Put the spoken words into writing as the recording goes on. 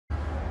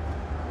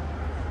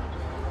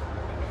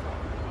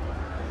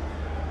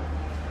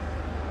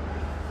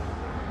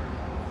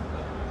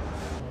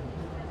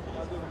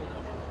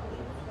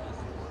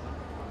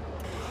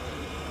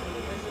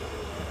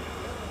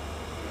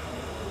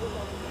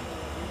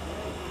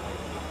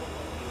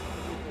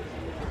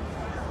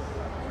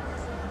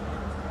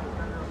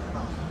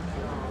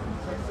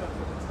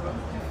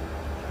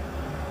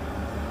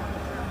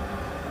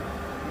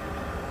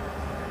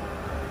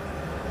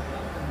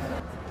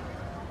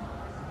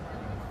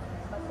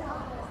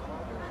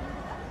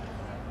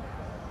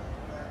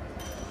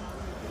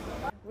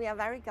We are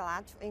very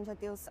glad to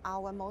introduce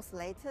our most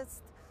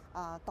latest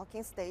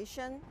docking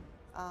station,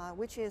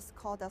 which is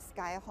called the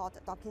Skyhawk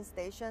Docking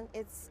Station.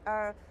 It's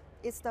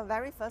the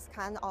very first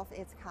kind of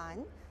its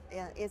kind.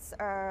 It's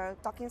a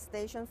docking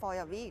station for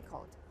your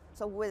vehicle.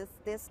 So with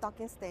this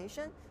docking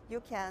station,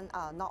 you can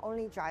not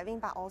only driving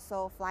but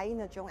also flying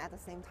the drone at the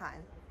same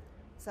time.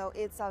 So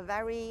it's a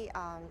very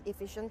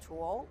efficient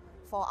tool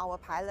for our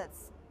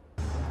pilots.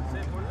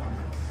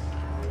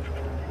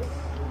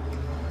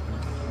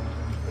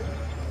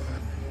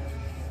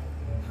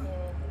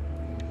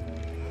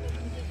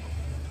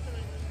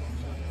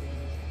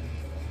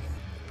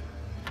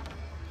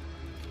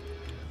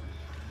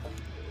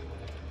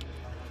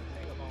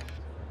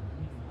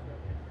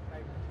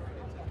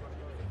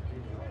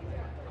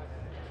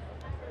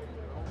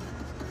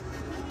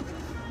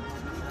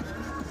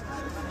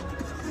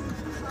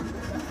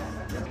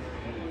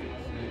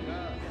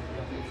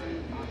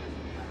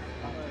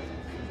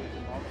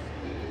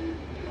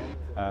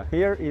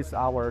 Here is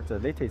our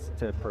latest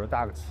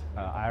product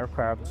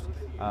aircraft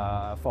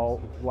for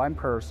one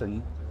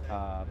person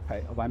or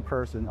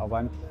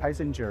one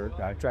passenger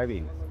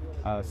driving.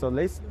 So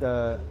this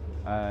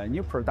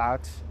new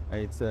product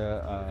is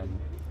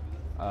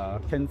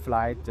can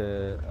fly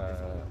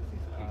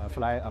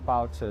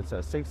about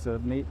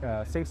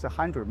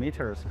 600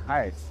 meters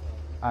height,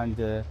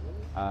 and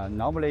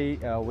normally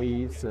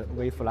we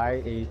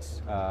fly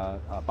it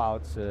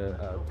about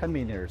 10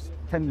 meters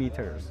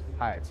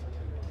height.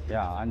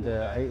 Yeah, and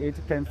it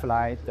can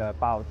fly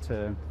about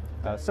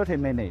 30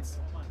 minutes,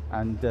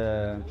 and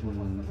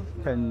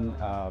can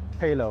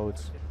payload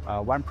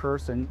one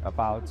person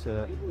about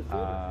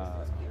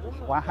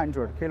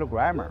 100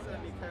 kilograms.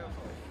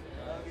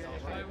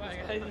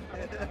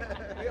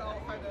 We all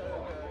have the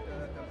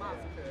mask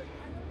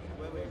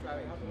when we're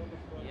driving.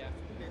 Yeah.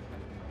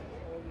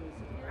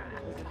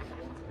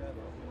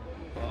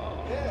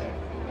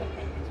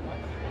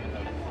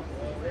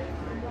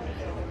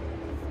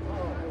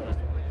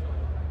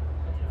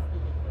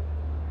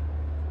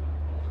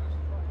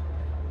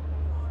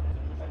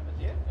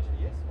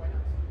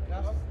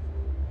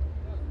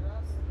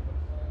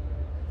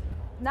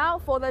 Now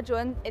for the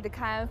drone, it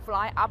can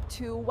fly up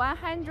to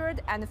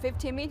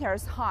 150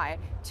 meters high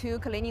to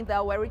cleaning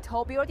the very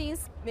tall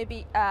buildings.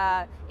 Maybe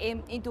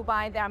in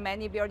Dubai there are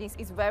many buildings,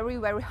 it's very,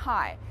 very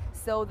high.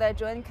 So the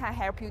drone can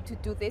help you to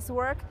do this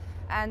work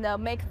and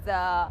make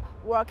the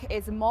work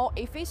is more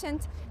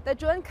efficient. The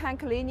drone can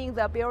cleaning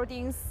the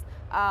buildings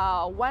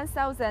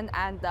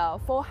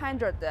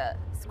 1,400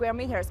 square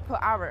meters per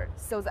hour.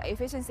 So the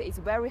efficiency is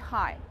very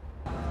high.